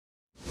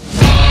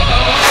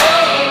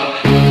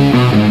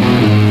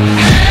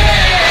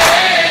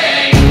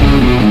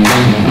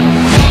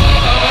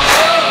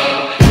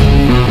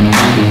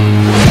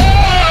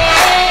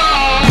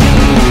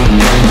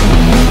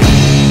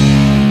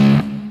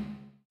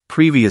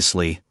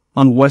Previously,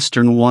 on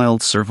Western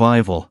Wild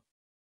Survival.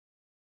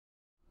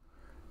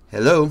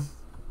 Hello.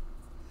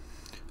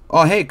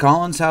 Oh, hey,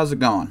 Collins, how's it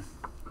going?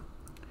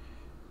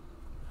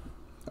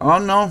 Oh,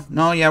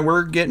 no, yeah,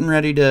 we're getting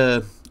ready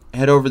to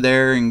head over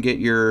there and get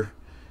your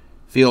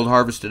field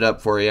harvested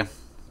up for you.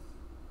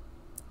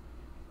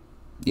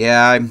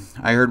 Yeah,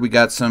 I heard we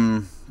got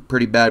some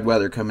pretty bad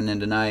weather coming in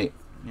tonight.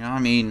 You know, I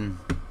mean,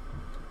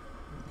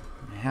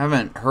 I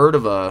haven't heard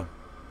of a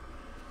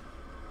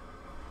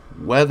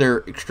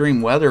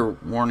extreme weather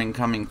warning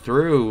coming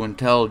through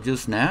until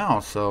just now,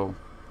 so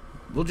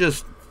we'll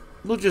just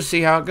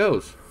see how it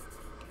goes.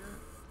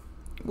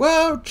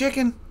 Whoa,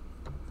 chicken.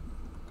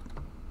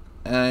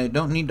 I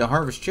don't need to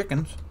harvest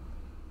chickens.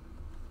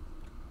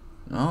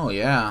 Oh,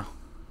 yeah.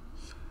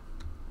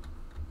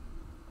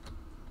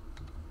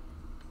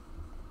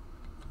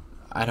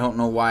 I don't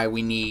know why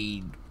we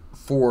need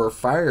 4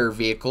 fire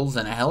vehicles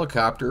and a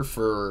helicopter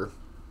for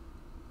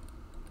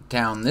a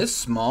town this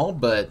small,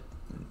 but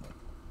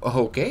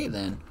okay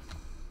then.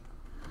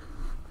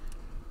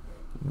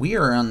 We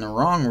are on the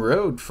wrong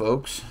road,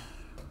 folks.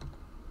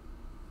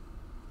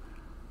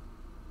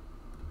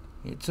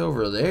 It's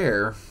over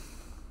there.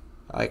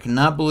 I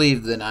cannot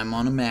believe that I'm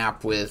on a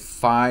map with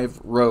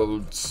 5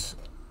 roads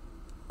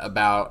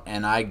about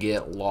and I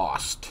get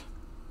lost.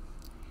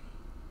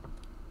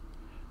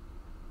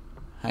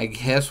 I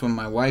guess when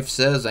my wife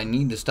says I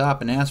need to stop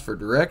and ask for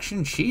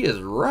directions, she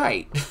is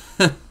right.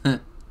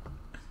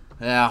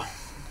 Yeah.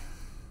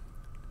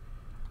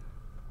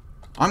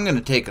 I'm going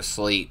to take a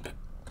sleep.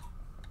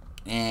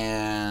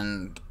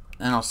 And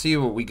then I'll see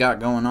what we got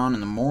going on in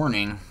the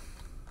morning.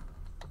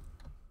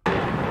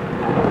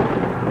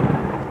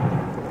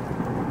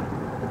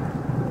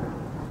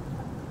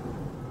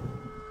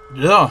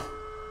 Ugh.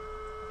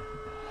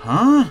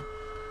 Huh?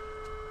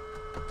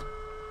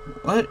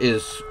 What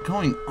is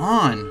going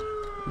on?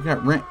 We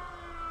got rent.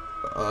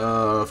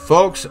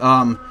 Folks,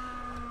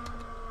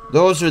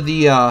 those are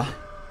the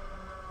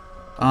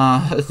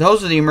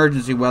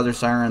emergency weather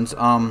sirens.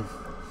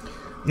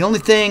 The only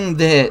thing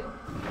that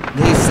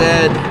they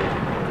said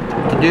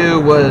to do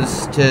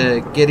was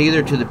to get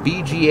either to the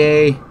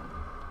BGA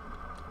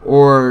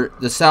or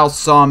the South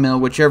Sawmill,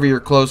 whichever you're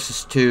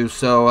closest to,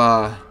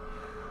 so,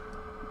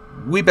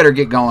 we better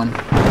get going.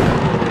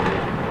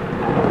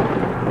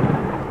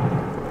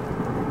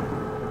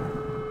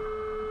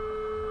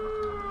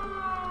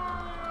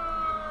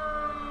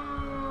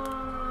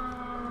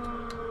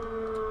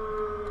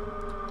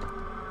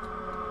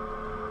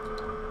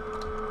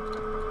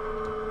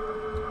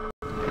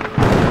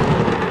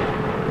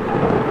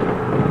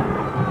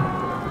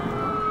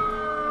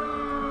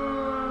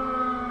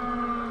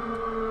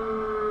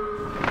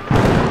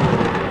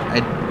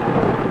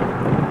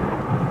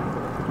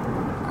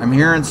 I'm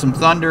hearing some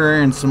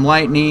thunder and some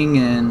lightning,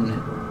 and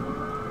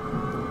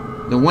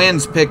the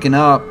wind's picking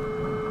up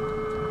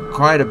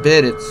quite a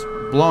bit. It's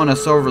blowing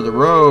us over the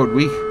road.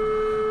 We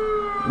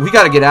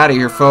got to get out of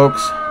here,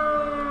 folks.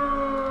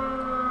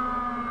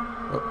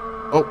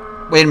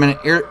 Oh, wait a minute.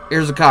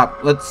 Here's a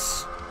cop.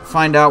 Let's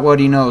find out what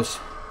he knows.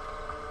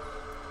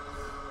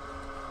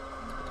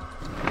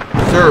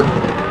 Sir,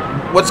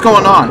 what's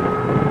going on?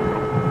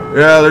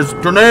 Yeah, there's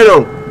a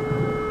tornado.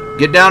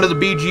 Get down to the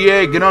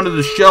BGA. Get under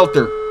the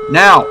shelter.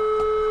 Now.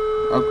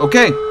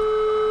 Okay.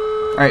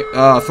 Alright,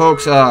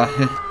 folks,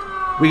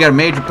 we got a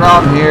major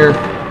problem here.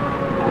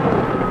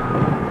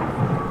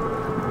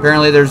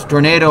 Apparently there's a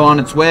tornado on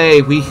its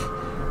way. We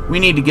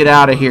need to get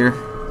out of here.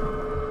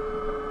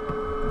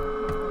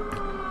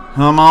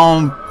 Come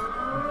on.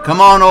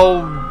 Come on,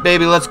 old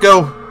baby, let's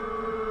go.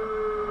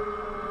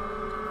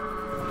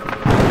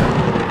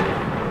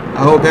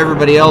 I hope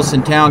everybody else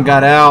in town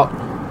got out.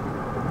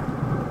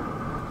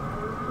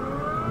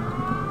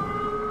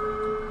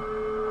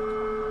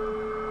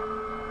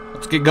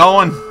 Get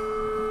going.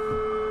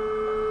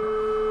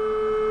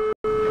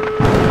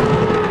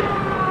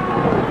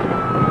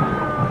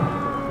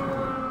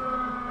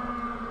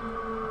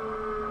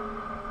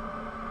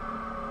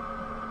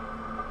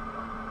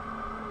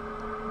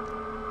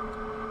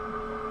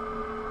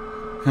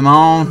 Come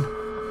on.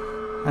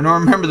 I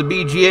don't remember the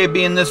BGA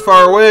being this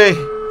far away.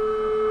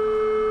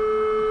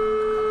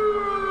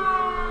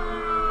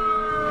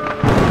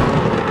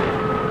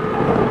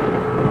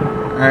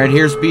 Alright,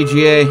 here's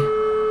BGA.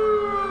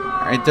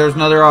 Alright, there's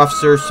another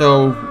officer,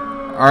 so...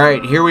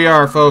 Alright, here we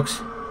are, folks.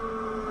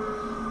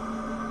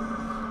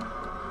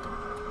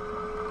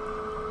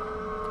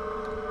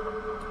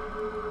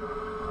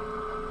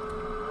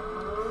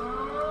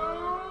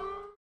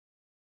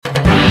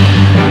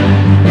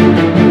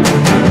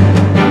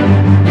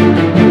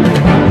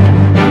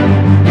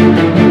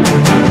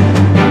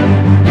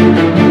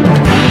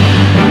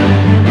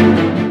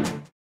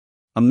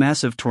 A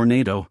massive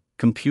tornado,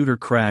 computer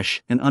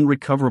crash, and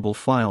unrecoverable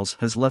files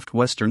has left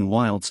Western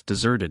Wilds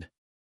deserted.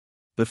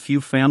 The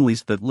few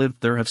families that lived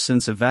there have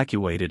since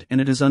evacuated,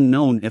 and it is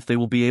unknown if they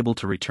will be able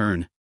to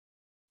return.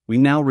 We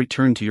now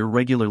return to your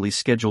regularly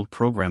scheduled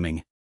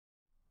programming.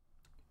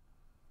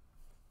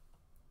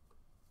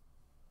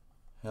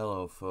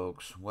 Hello,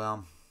 folks.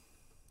 Well,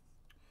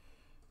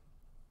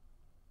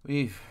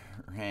 we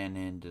ran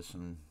into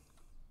some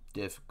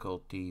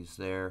difficulties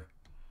there.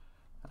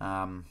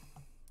 Well,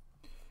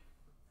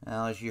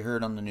 as you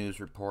heard on the news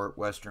report,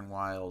 Western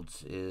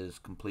Wilds is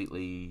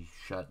completely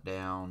shut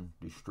down,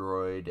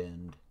 destroyed,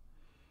 and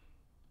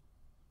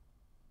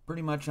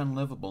pretty much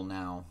unlivable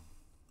now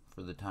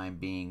for the time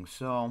being.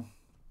 So,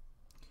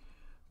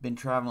 been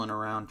traveling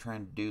around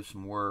trying to do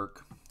some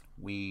work.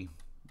 We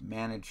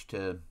managed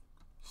to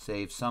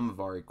save some of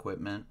our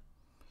equipment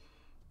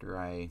after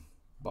I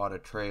bought a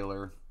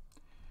trailer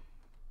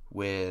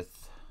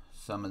with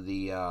some of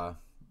the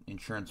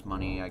insurance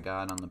money I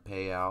got on the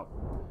payout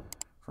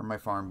for my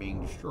farm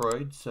being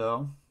destroyed.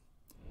 So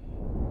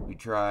we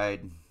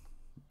tried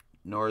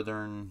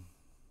Northern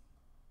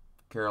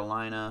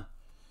Carolina,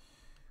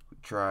 we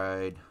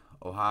tried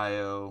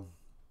Ohio,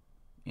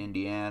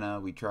 Indiana,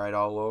 we tried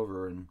all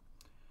over, and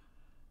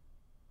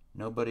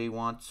nobody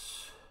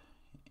wants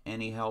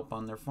any help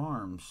on their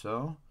farms.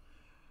 So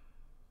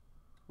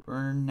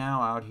we're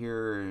now out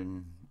here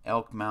in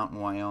Elk Mountain,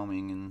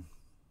 Wyoming, and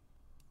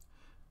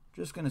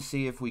just going to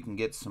see if we can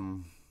get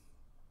some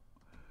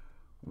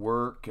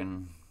work,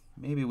 and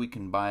maybe we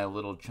can buy a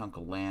little chunk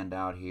of land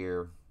out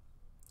here.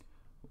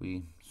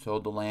 We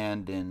sold the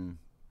land in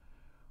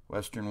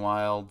Western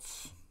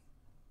Wilds.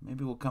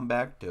 Maybe we'll come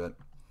back to it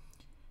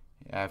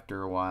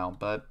after a while,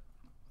 but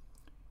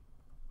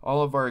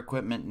all of our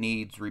equipment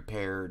needs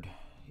repaired.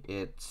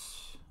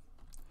 It's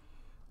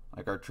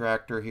like our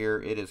tractor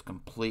here, it is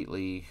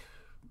completely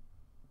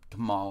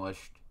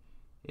demolished.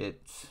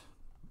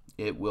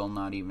 It will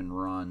not even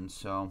run.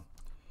 So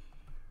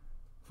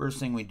first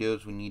thing we do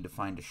is we need to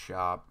find a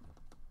shop.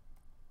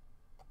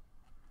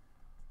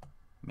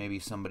 Maybe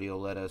somebody will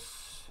let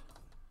us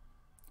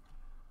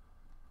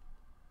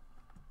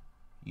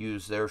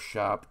use their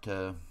shop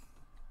to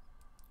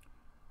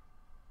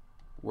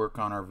work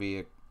on our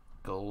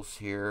vehicles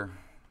here.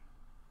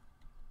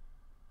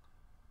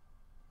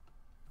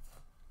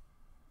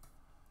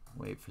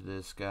 Wait for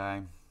this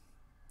guy.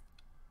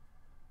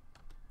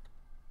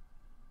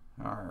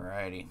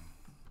 Alrighty.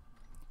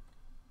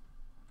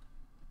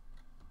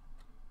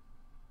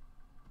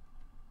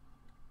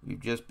 We've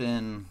just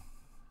been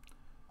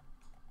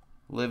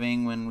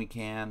living when we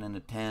can in a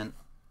tent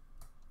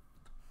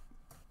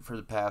for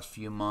the past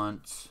few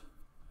months.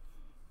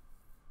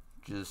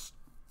 Just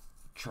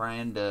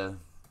trying to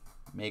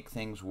make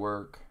things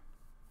work.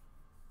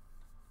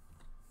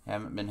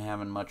 Haven't been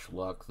having much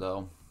luck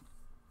though.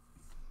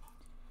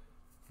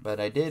 But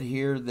I did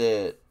hear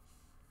that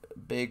a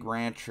big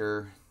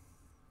rancher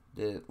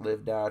that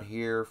lived out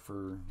here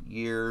for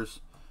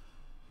years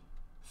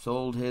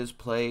sold his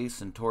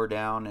place and tore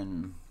down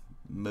and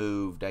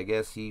moved. I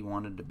guess he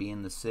wanted to be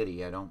in the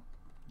city. I don't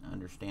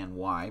understand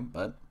why,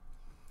 but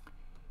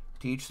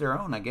to each their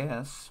own, I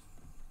guess.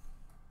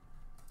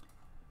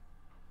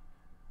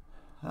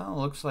 Well,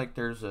 looks like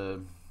there's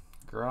a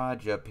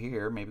garage up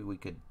here. Maybe we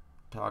could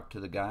talk to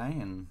the guy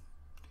and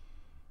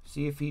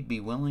see if he'd be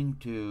willing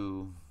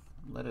to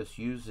let us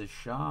use his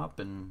shop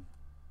and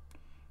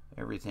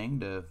everything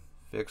to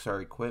fix our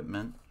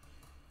equipment.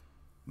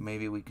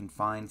 Maybe we can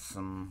find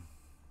some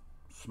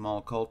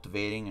small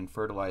cultivating and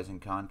fertilizing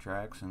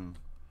contracts and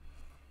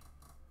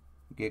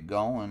get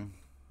going.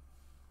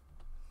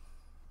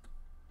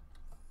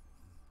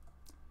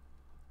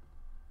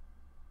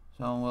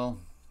 So we'll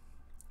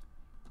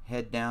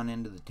head down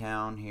into the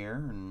town here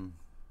and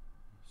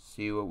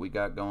see what we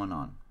got going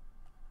on.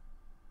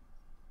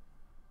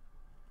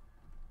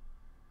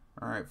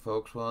 Alright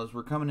folks, well, as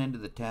we're coming into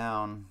the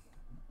town,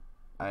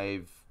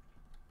 I've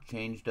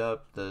changed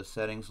up the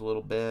settings a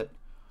little bit.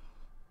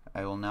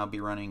 I will now be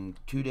running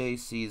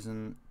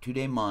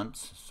 2-day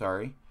months,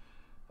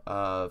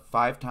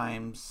 5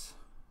 times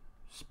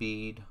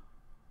speed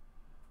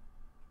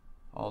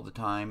all the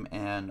time,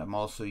 and I'm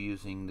also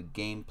using the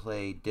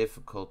gameplay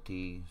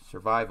difficulty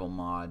survival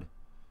mod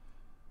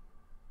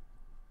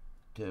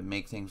to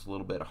make things a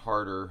little bit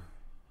harder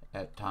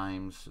at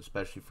times,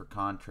 especially for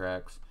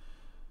contracts.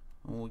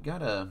 Well, we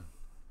got a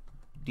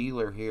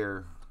dealer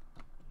here.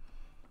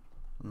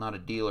 Not a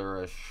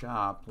dealer, a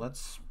shop.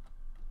 Let's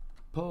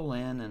pull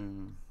in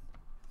and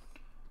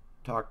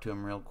talk to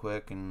him real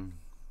quick and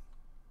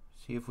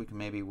see if we can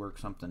maybe work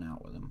something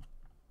out with him.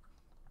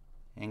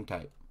 Hang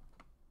tight.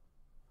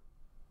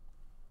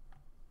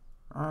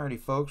 Alrighty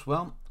folks,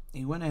 well,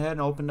 he went ahead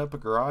and opened up a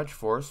garage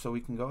for us so we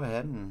can go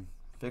ahead and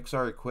fix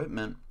our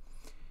equipment.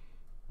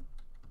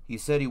 He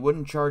said he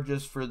wouldn't charge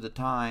us for the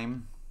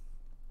time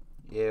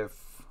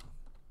if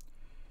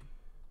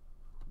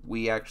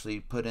we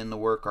actually put in the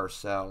work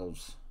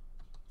ourselves.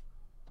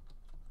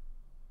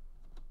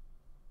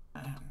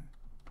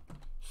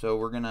 So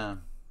we're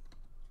gonna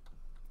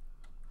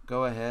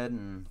go ahead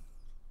and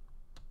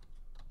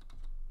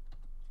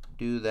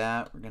do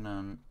that. We're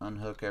gonna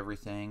unhook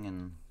everything,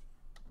 and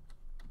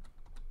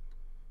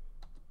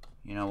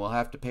you know, we'll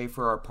have to pay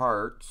for our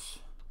parts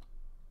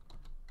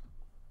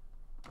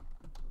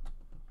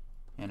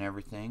and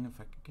everything. If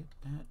I could get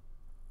that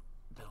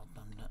belt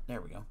undone.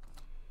 There we go.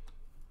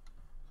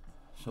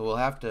 So we'll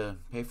have to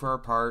pay for our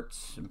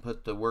parts and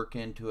put the work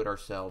into it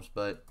ourselves,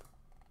 but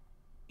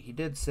he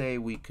did say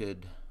we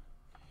could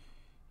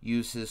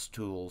use his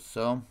tools,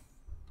 so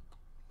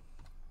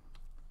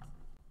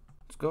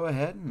let's go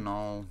ahead and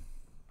I'll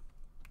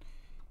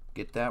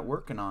get that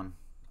working on.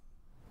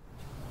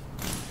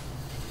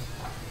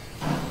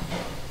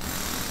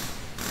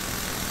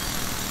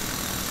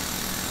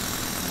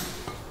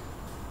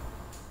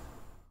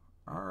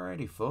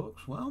 Alrighty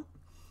folks, well,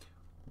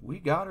 we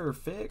got her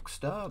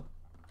fixed up.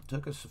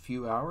 Took us a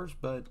few hours,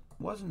 but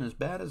wasn't as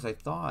bad as I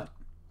thought.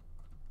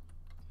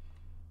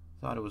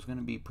 Thought it was going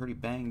to be pretty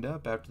banged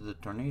up after the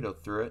tornado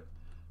threw it,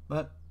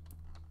 but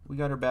we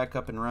got her back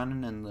up and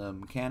running, and the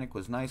mechanic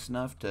was nice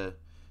enough to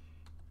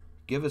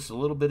give us a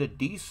little bit of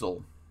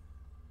diesel.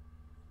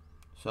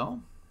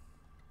 So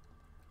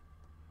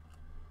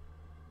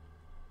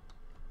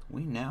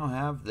we now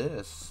have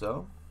this.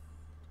 So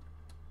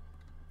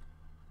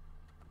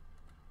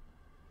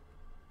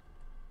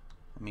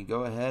let me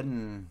go ahead,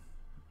 and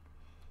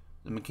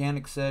the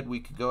mechanic said we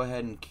could go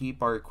ahead and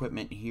keep our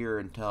equipment here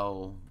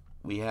until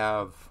we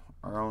have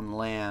our own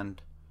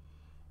land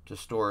to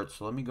store it.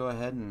 So let me go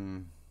ahead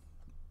and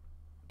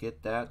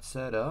get that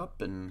set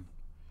up and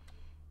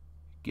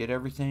get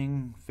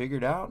everything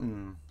figured out,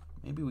 and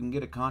maybe we can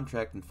get a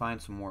contract and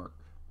find some work.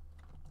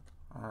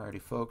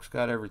 Alrighty folks,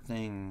 got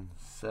everything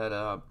set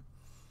up.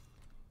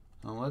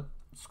 Now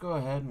let's go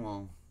ahead and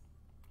we'll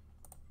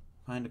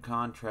find a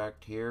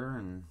contract here,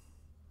 and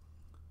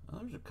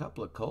well, there's a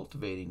couple of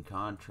cultivating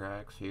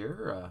contracts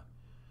here.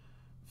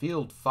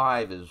 Field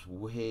 5 is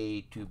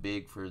way too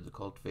big for the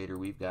cultivator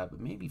we've got, but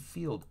maybe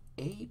Field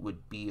 8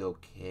 would be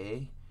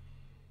okay.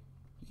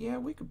 Yeah,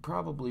 we could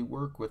probably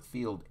work with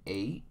Field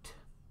 8.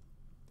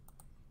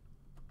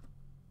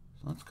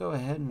 So let's go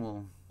ahead and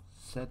we'll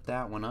set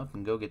that one up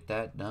and go get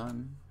that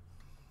done.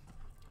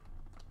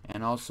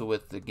 And also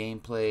with the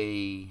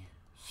gameplay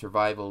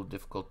survival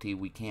difficulty,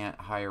 we can't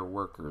hire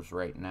workers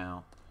right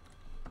now.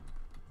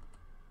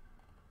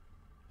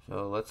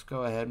 So let's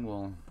go ahead and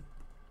we'll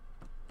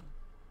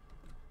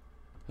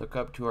hook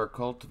up to our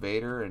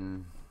cultivator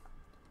and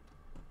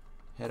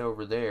head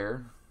over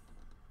there.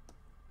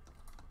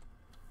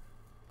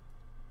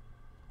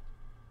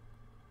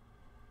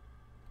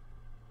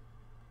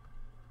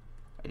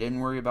 I didn't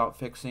worry about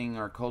fixing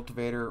our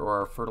cultivator or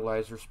our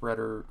fertilizer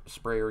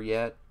sprayer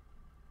yet.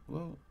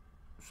 Well,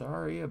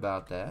 sorry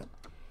about that.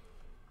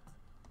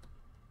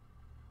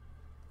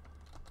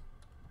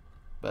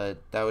 But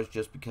that was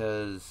just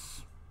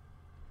because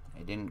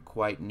I didn't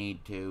quite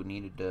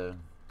needed to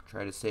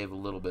try to save a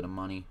little bit of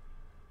money.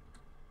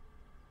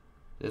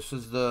 This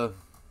was the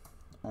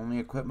only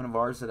equipment of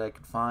ours that I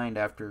could find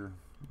after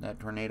that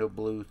tornado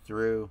blew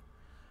through.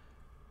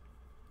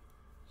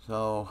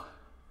 So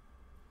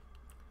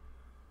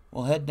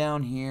we'll head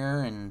down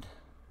here and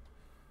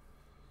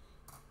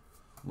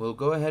we'll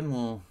go ahead and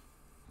we'll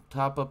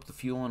top up the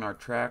fuel in our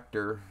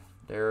tractor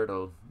there at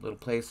a little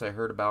place I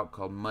heard about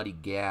called Muddy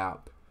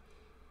Gap.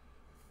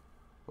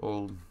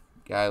 Old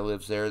guy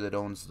lives there that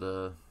owns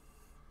the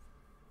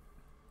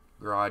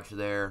garage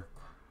there.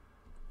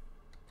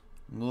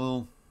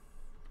 We'll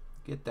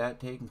get that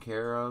taken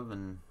care of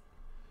and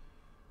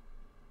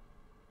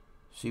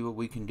see what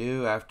we can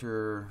do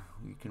after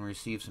we can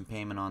receive some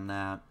payment on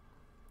that.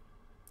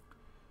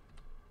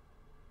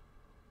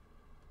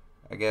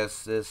 I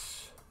guess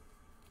this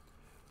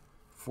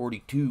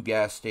 42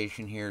 gas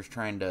station here is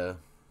trying to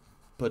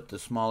put the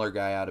smaller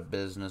guy out of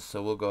business,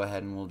 so we'll go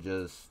ahead and we'll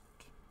just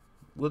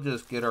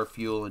get our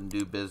fuel and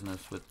do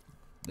business with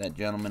that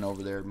gentleman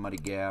over there at Muddy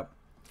Gap.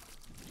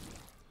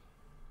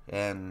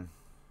 And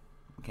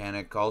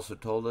mechanic also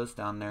told us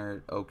down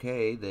there at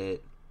OK that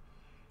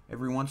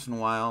every once in a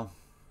while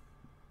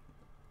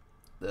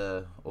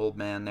the old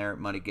man there at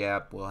Muddy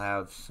Gap will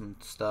have some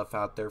stuff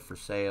out there for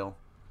sale,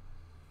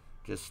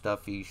 just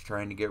stuff he's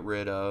trying to get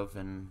rid of,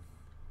 and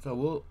so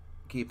we'll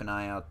keep an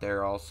eye out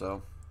there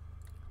also.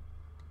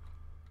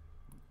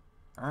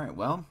 Alright,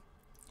 well,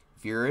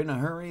 if you're in a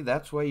hurry,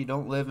 that's why you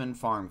don't live in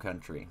farm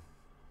country.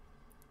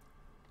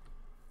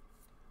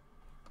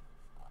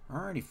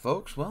 Alrighty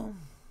folks, well,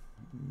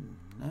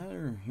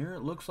 here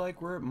it looks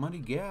like we're at Muddy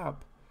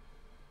Gap.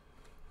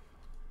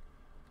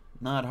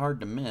 Not hard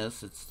to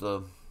miss, it's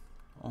the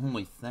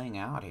only thing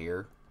out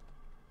here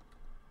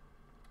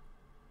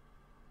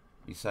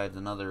besides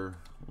another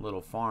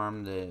little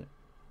farm that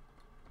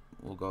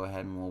we'll go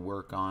ahead and we'll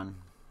work on.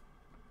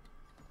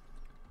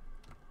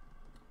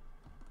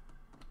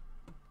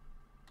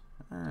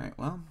 Alright,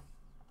 well,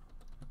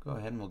 go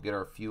ahead and we'll get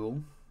our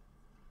fuel.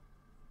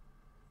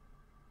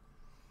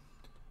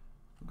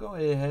 We'll go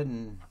ahead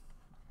and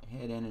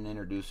head in and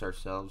introduce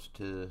ourselves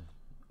to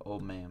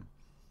old man.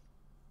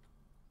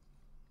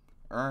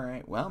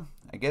 Alright, well,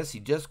 I guess he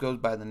just goes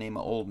by the name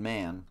of Old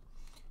Man,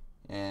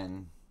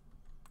 and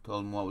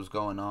told him what was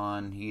going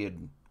on. He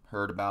had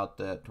heard about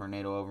that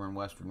tornado over in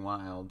Western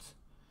Wilds.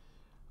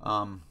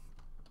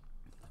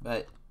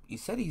 But he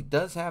said he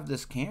does have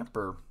this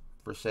camper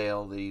for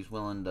sale that he's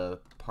willing to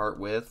part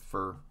with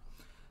for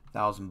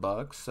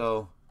 $1,000.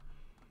 So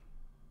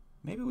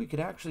maybe we could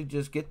actually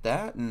just get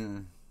that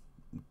and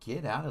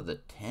get out of the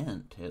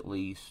tent at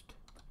least.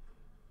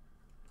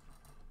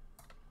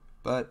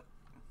 But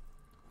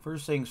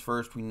first things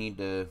first, we need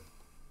to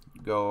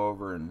go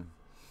over and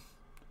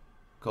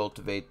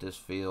cultivate this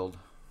field.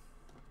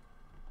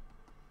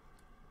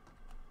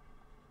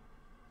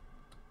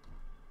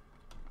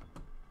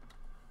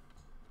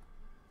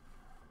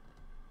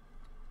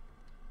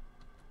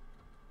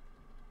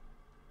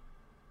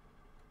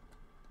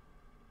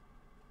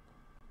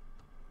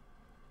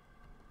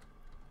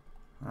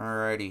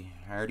 Alrighty,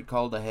 I already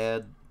called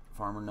ahead.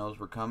 Farmer knows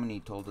we're coming. He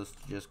told us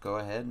to just go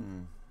ahead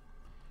and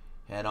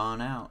head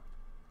on out.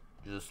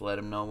 Just let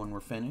him know when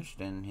we're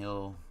finished and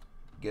he'll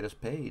get us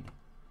paid.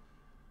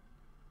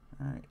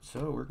 Alright,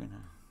 so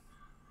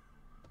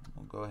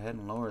we'll go ahead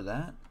and lower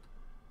that.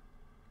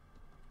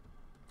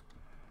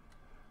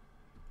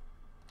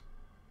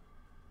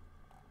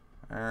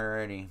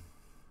 Alrighty.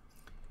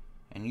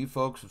 And you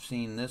folks have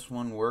seen this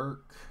one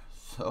work,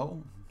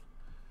 so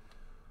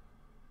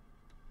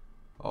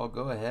I'll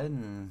go ahead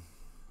and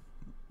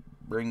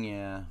bring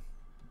you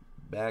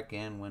back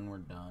in when we're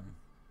done.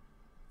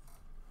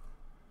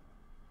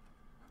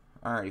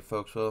 Alrighty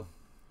folks, well,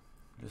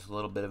 just a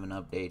little bit of an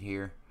update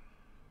here.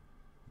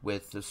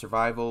 With the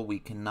survival, we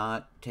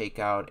cannot take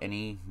out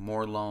any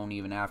more loan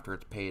even after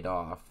it's paid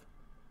off.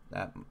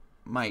 That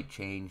might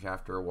change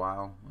after a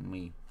while when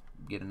we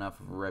get enough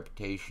of a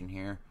reputation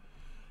here.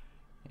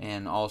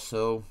 And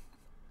also,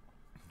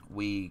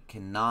 we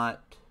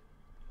cannot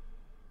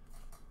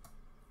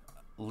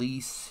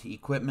lease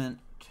equipment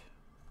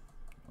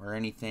or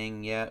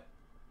anything yet.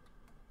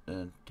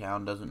 The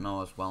town doesn't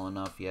know us well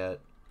enough yet.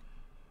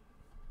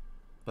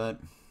 But,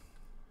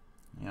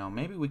 you know,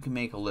 maybe we can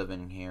make a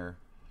living here.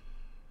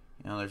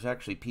 You know, there's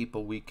actually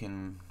people we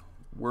can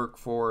work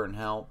for and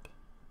help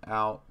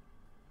out.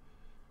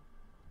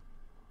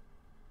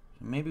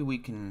 So maybe we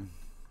can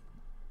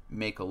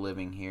make a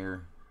living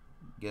here,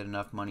 get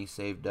enough money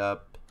saved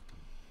up,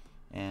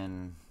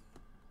 and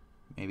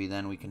maybe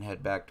then we can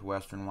head back to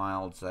Western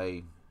Wilds.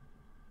 I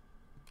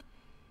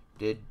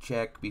did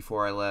check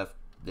before I left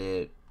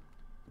that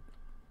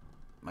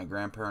my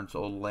grandparents'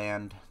 old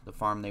land, the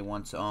farm they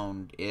once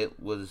owned,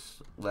 it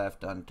was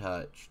left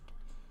untouched.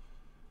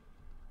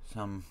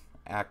 Some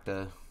act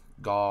of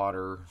God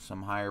or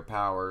some higher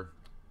power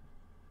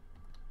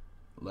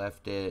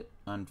left it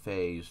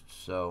unfazed.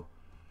 So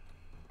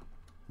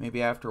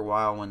maybe after a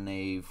while, when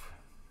they've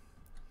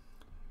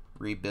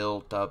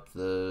rebuilt up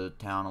the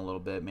town a little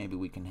bit, maybe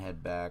we can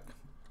head back.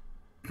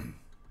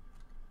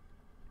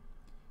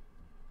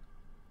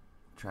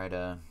 Try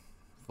to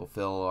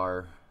fulfill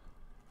our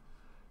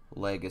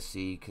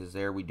legacy, because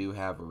there we do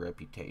have a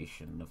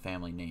reputation. The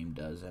family name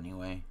does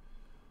anyway.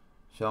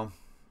 So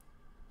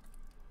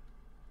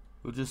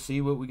we'll just see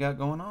what we got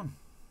going on.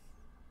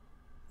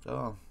 So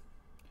I'll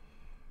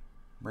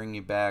bring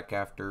you back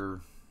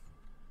after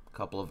a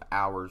couple of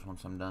hours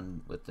once I'm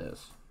done with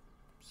this.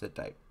 Sit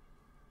tight.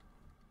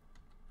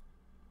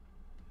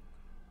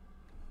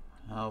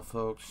 Well,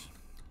 folks,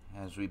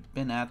 as we've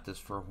been at this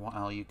for a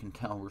while, you can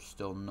tell we're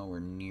still nowhere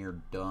near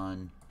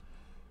done.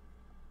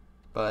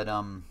 But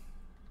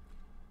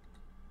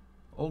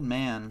old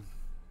man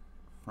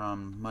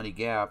from Muddy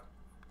Gap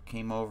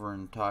came over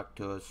and talked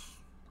to us.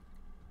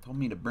 Told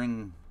me to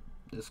bring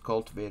this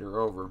cultivator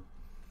over.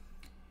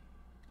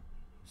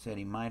 He said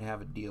he might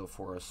have a deal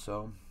for us,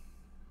 so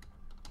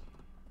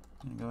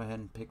I'm going to go ahead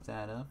and pick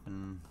that up,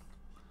 and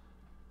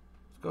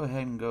let's go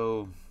ahead and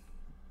go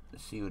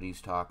see what he's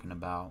talking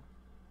about.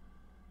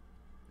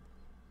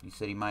 He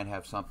said he might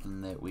have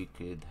something that we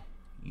could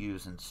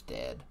use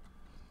instead.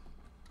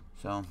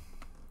 So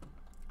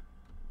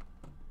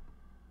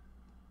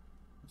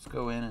let's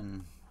go in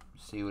and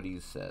see what he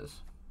says.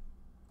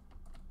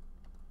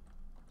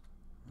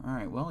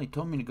 Alright, well, he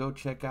told me to go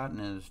check out in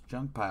his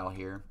junk pile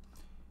here,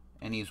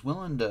 and he's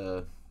willing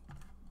to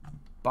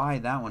buy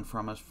that one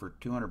from us for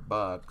 200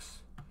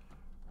 bucks.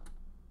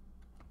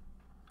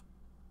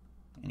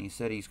 And he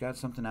said he's got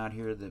something out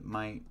here that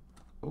might...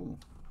 Oh,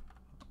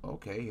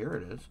 okay, here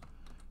it is.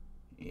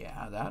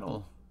 Yeah,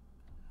 that'll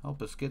help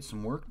us get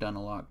some work done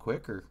a lot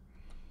quicker.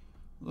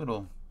 A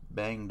little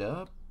banged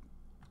up,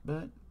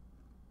 but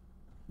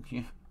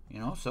you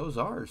know, so's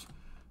ours.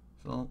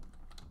 So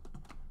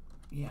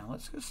yeah,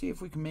 let's go see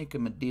if we can make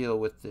him a deal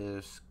with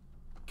this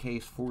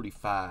case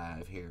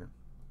 45 here.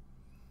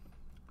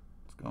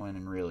 Let's go in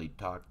and really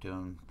talk to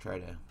him, try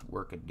to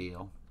work a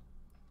deal.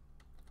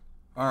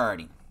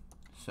 Alrighty,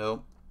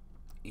 so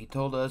he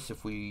told us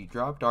if we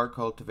dropped our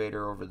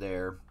cultivator over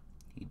there,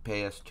 he'd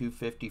pay us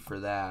 $250 for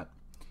that,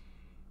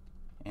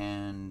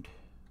 and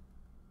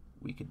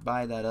we could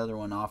buy that other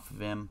one off of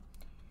him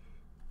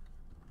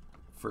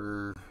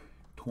for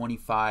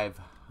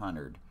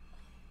 $2,500.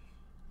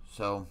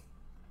 So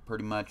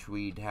pretty much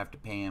we'd have to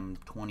pay him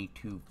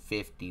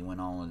 $2,250 when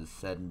all is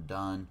said and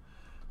done.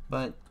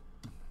 But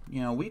you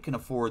know, we can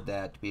afford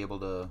that to be able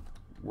to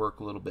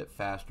work a little bit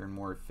faster and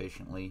more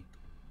efficiently.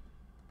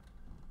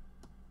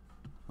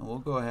 We'll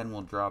go ahead and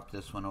we'll drop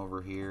this one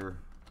over here.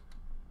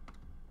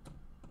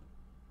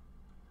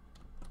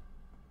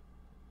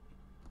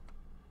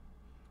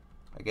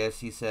 I guess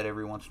he said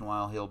every once in a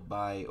while he'll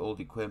buy old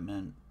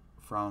equipment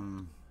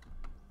from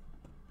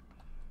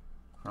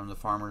the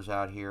farmers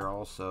out here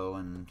also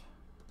and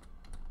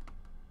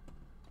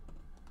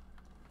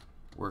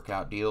work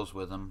out deals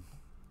with them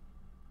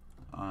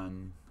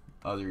on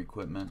other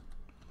equipment.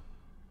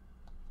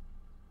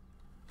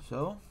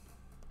 So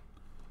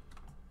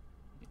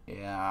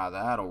yeah,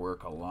 that'll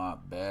work a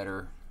lot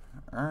better.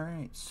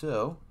 Alright,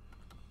 so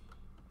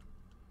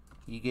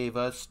he gave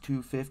us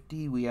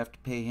 $250. We have to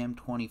pay him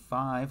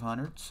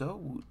 $2,500.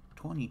 So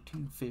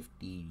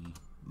 $2,250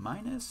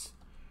 minus.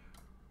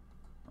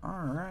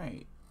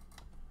 Alright.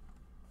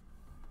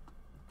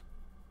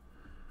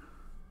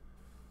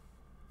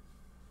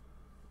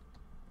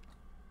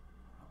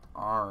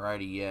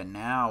 Alrighty, yeah,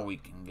 now we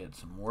can get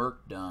some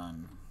work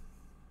done.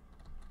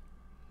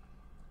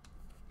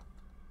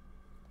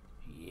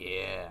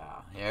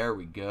 Yeah, there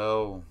we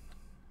go.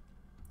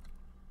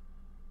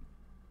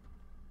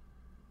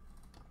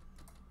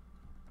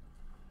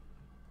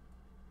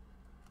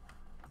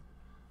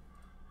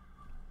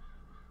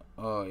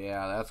 Oh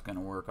yeah, that's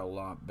gonna work a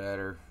lot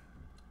better.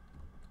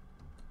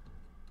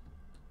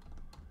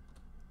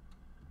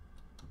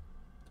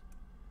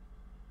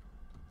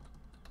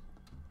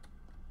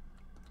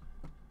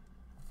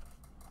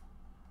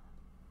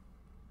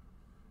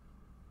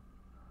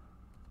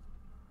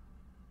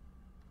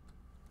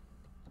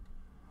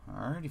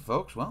 Alrighty,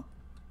 folks, well,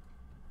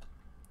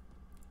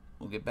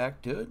 we'll get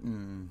back to it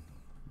and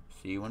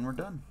see you when we're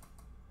done.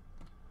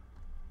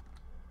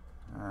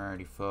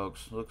 Alrighty,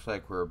 folks, looks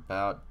like we're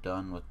about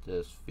done with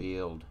this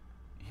field.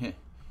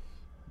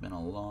 Been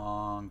a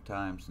long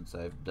time since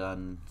I've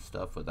done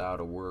stuff without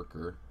a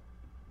worker.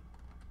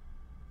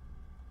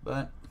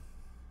 But,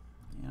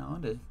 you know,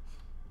 it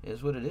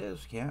is what it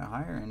is. Can't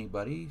hire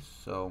anybody,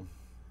 so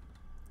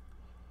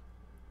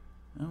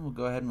we'll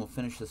go ahead and we'll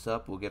finish this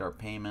up. We'll get our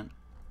payment.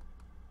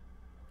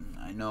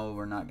 I know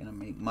we're not going to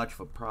make much of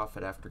a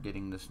profit after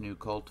getting this new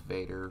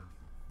cultivator.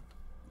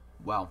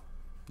 Well,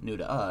 new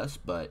to us,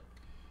 but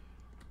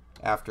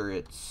after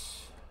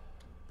it's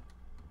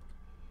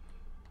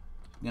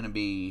going to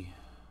be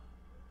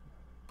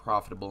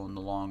profitable in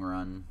the long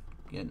run,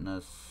 getting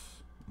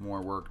us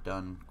more work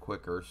done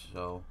quicker.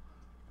 So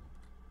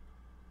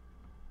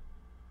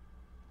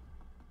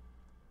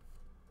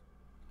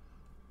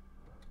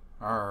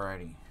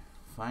alrighty,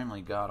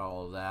 finally got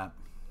all of that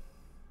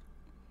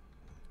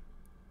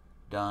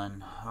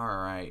done.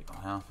 Alright,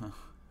 well,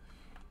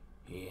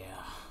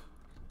 yeah,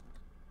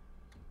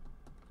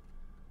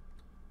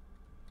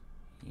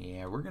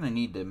 we're gonna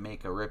need to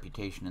make a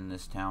reputation in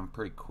this town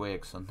pretty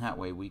quick, so that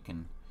way we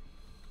can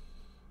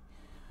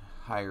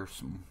hire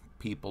some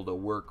people to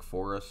work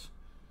for us.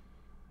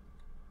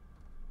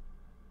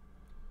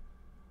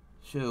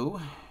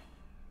 So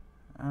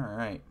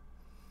alright,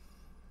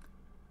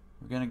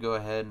 we're gonna go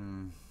ahead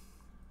and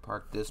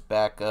park this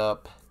back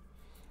up.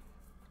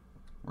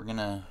 We're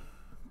gonna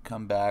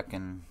come back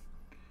and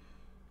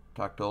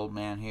talk to old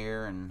man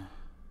here and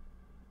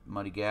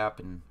Muddy Gap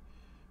and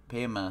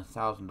pay him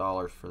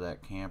 $1,000 for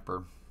that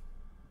camper.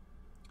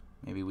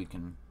 Maybe we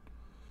can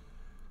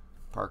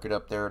park it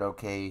up there at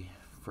OK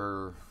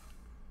for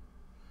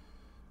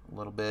a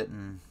little bit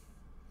and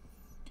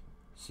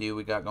see what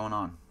we got going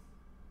on.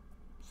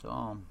 So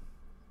I'll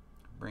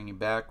bring you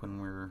back when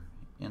we're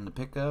in the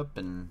pickup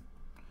and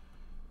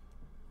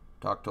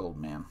talk to old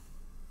man.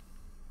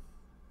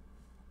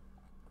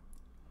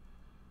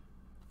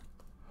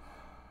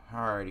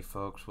 Alrighty,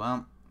 folks,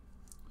 well,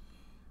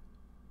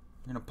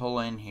 we're gonna pull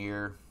in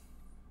here.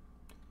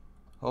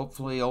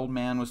 Hopefully old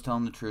man was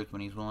telling the truth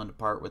when he's willing to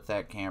part with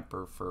that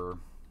camper for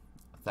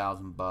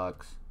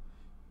 $1,000.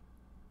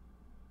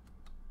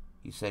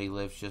 He said he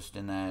lives just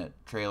in that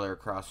trailer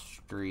across the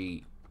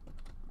street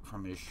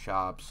from his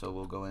shop, so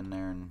we'll go in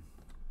there and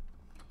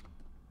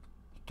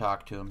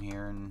talk to him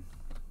here, and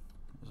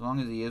as long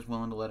as he is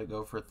willing to let it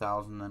go for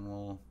 $1,000, then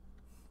we'll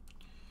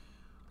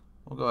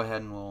go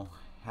ahead and we'll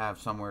have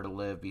somewhere to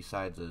live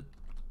besides a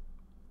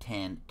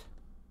tent.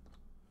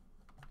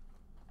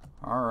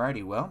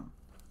 Alrighty, well,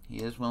 he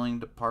is willing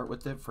to part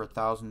with it for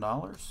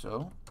 $1,000,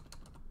 so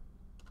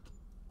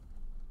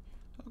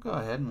I'll go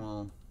ahead and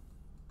we'll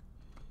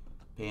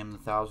pay him the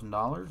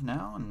 $1,000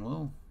 now, and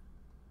we'll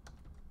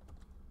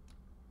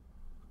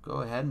go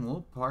ahead and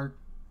we'll park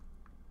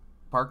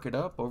it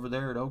up over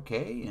there at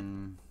OK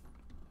and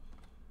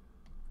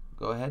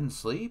go ahead and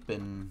sleep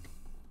and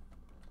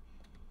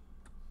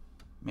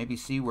maybe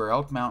see where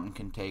Elk Mountain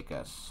can take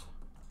us.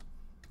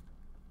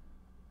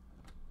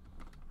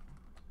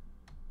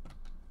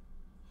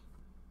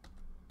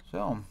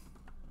 So,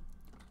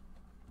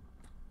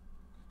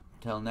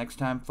 until next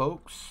time,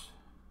 folks,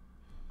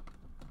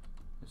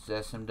 this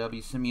is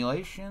SMW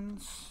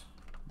Simulations.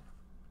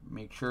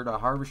 Make sure to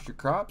harvest your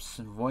crops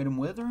and avoid them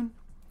withering.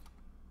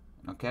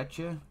 And I'll catch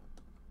you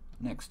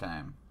next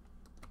time.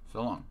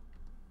 So long.